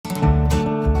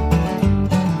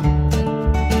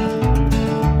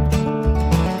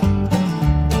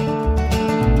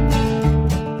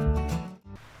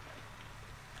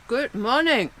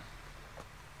Morning.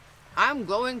 I'm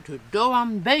going to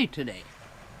Doğanbey today.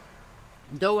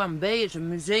 Doğanbey is a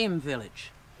museum village.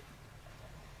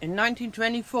 In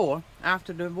 1924,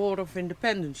 after the War of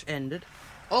Independence ended,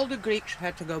 all the Greeks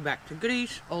had to go back to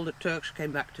Greece, all the Turks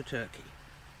came back to Turkey.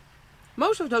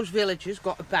 Most of those villages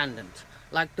got abandoned,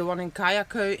 like the one in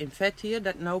Kayaköy in Fethiye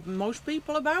that know most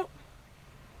people about.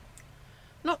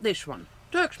 Not this one.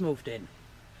 Turks moved in.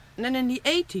 And then in the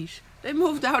 80s, they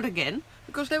moved out again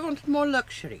because they wanted more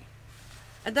luxury.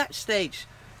 At that stage,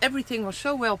 everything was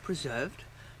so well preserved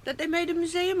that they made a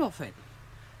museum of it.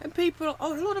 And people, a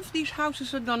lot of these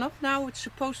houses are done up now. It's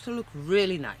supposed to look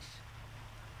really nice.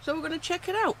 So we're going to check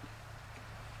it out.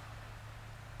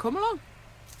 Come along.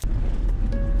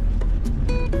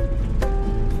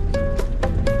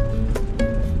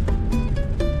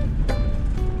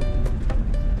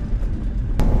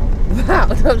 Wow,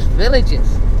 those villages.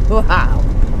 Wow.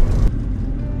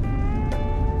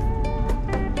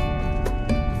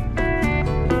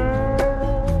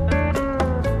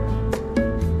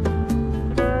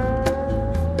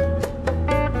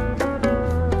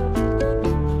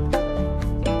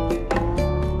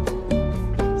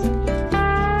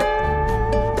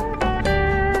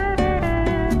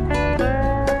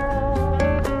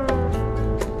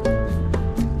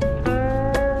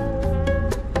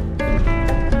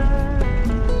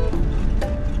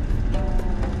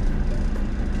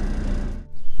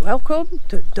 Welcome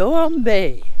to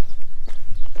Doğanbey.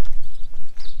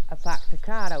 I parked the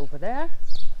car over there.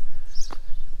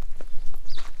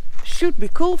 Should be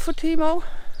cool for Timo,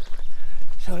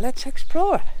 so let's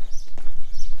explore.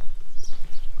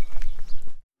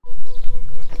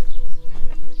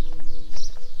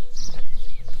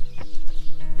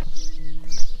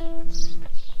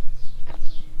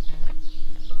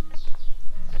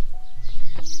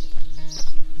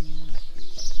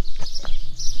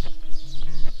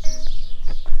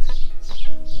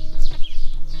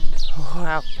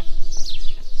 Wow.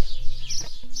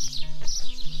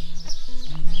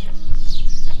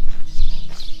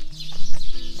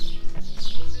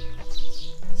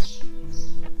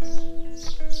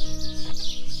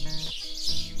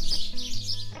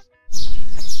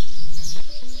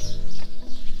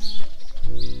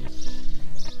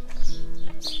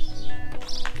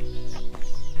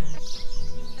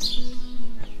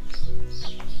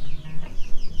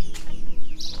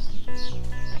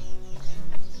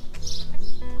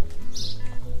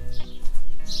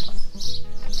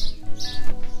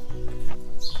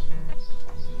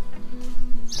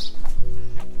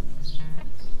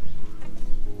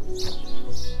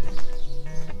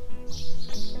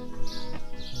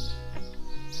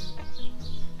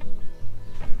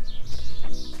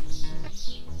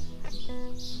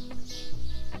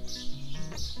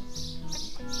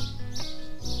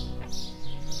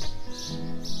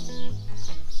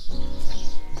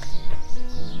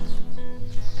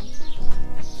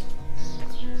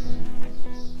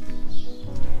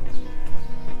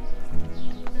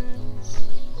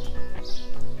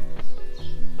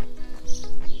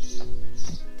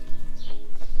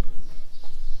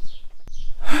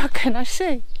 What can I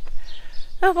say?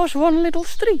 That was one little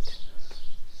street.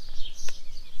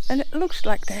 And it looks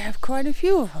like they have quite a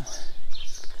few of them.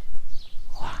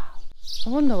 Wow. I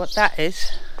wonder what that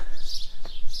is.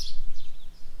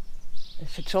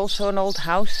 If it's also an old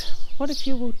house, what if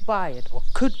you would buy it or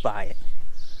could buy it?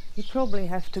 You probably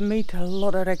have to meet a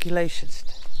lot of regulations.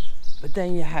 But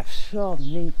then you have some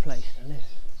neat place to live.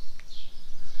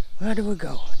 Where do we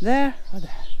go? There or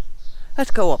there?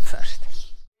 Let's go up first.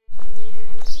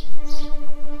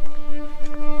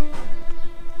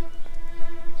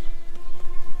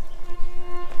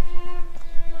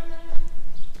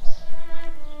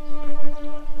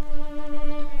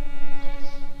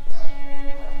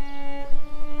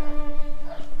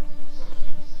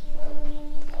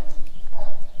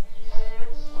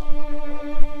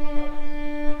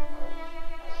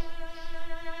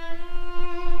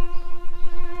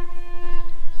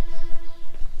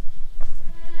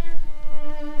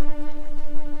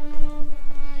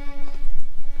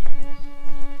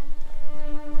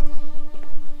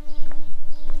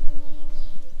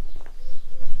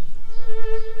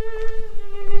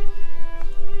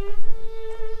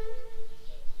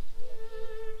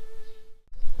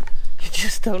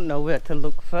 Don't know where to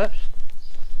look first.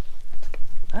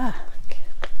 Ah,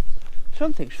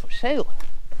 something's for sale.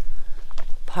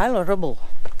 Pile of rubble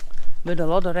with a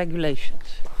lot of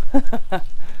regulations.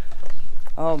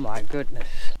 Oh my goodness.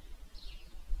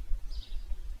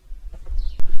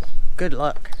 Good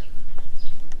luck.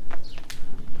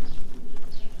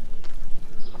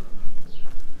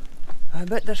 I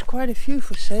bet there's quite a few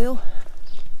for sale.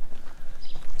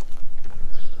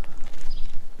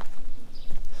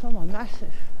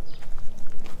 massive.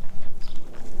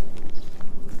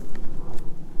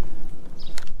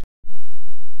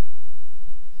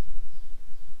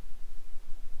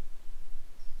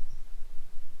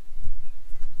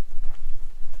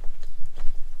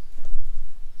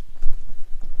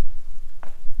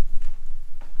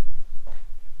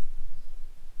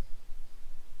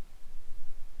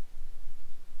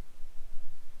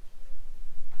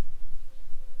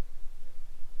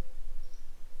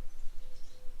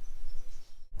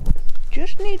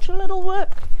 Just needs a little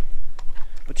work,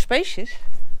 but spacious.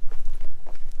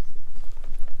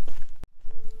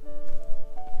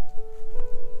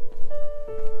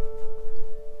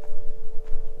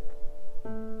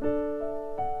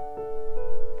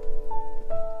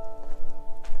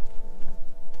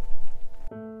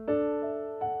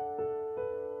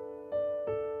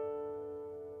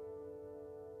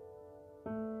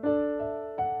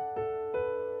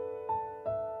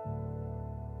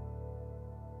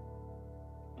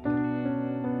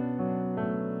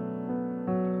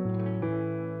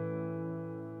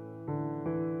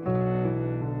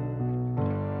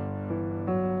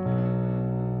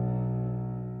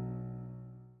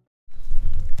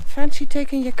 Fancy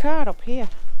taking your car up here?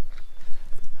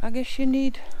 I guess you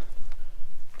need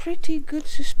pretty good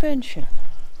suspension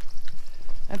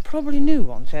and probably new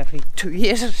ones every 2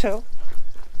 years or so.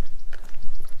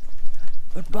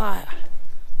 But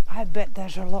I bet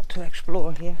there's a lot to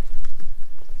explore here.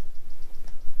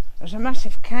 There's a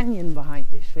massive canyon behind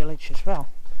this village as well.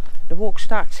 The walk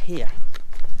starts here.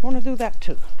 I want to do that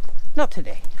too. Not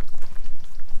today.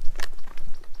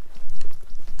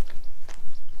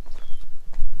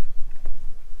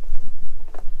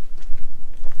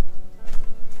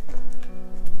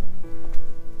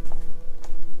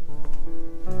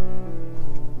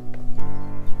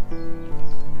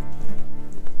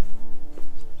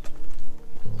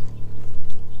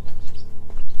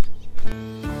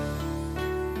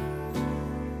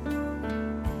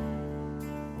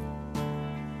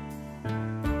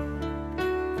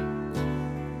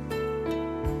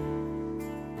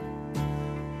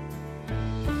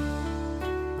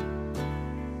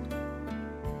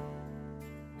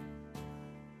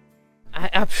 I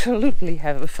absolutely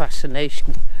have a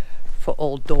fascination for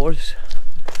old doors,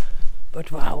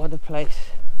 but wow, what a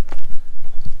place.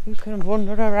 You can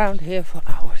wander around here for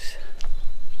hours.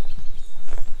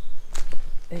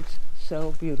 It's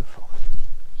so beautiful.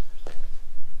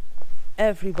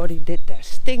 Everybody did their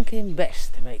stinking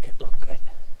best to make it look good.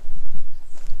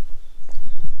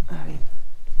 I mean,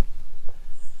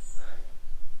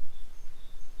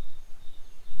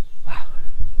 wow.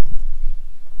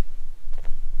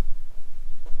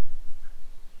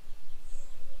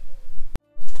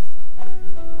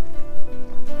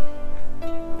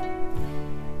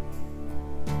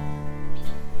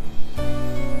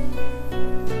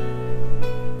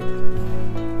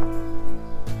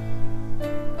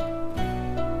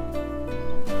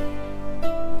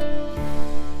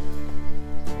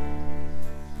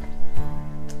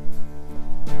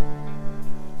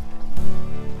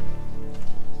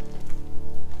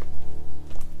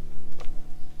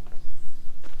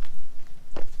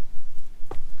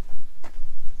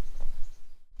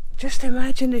 Just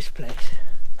imagine this place.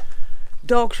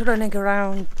 Dogs running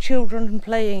around, children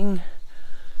playing,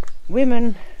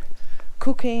 women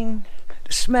cooking,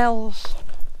 the smells.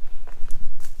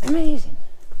 Amazing.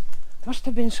 Must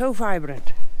have been so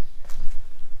vibrant.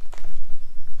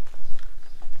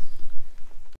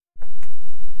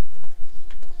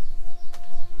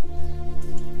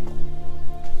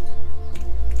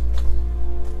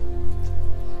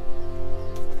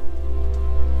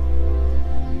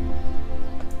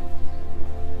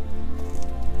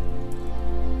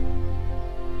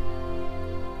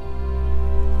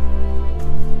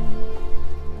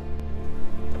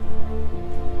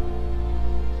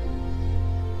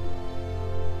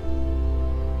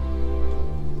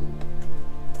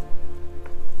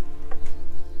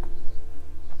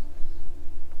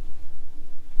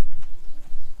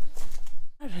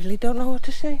 I really don't know what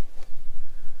to say.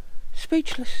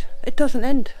 Speechless. It doesn't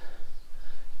end.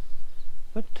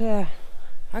 But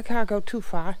I can't go too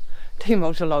far.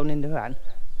 Timo's alone in the van.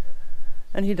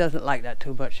 And he doesn't like that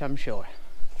too much, I'm sure.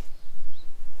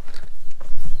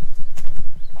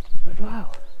 But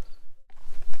wow.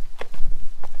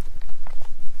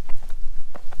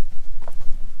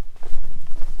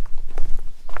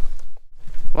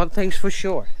 One thing's for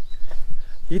sure.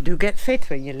 You do get fit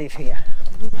when you live here.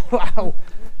 Wow.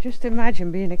 Just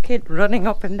imagine being a kid running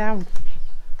up and down.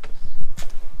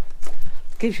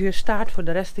 Gives you a start for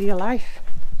the rest of your life.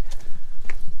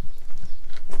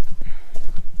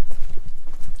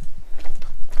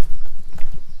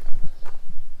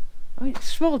 I mean,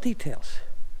 small details.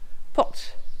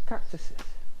 Pots, cactuses.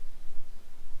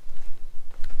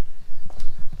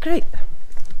 Great.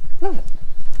 Love it.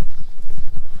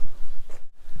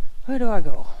 Where do I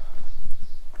go?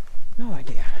 No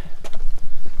idea.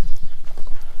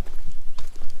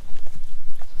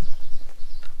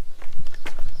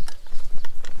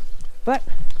 But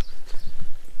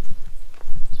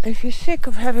if you're sick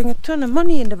of having a ton of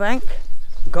money in the bank,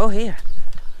 go here.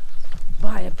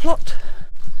 Buy a plot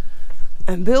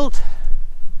and build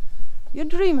your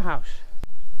dream house.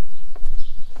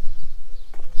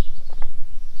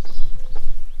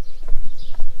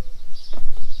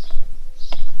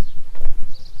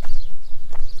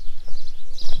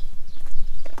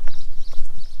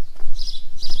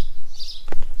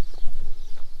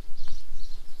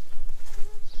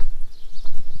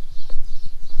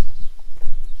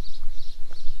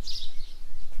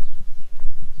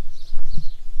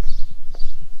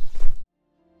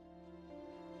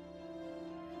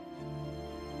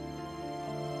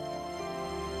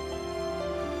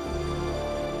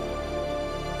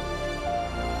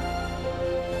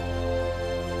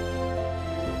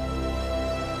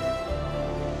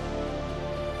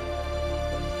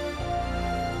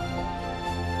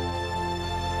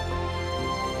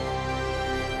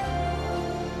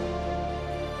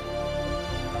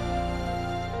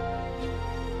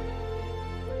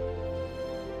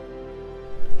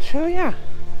 So yeah,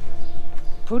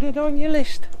 put it on your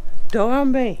list.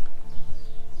 Doğanbey.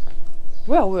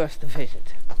 Well worth the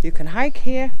visit. You can hike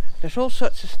here, there's all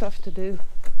sorts of stuff to do,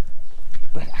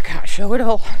 but I can't show it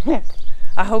all.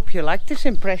 I hope you like this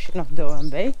impression of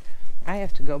Doğanbey. I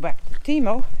have to go back to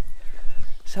Timo,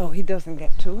 so he doesn't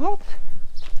get too hot.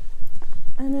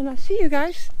 And then I'll see you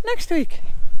guys next week.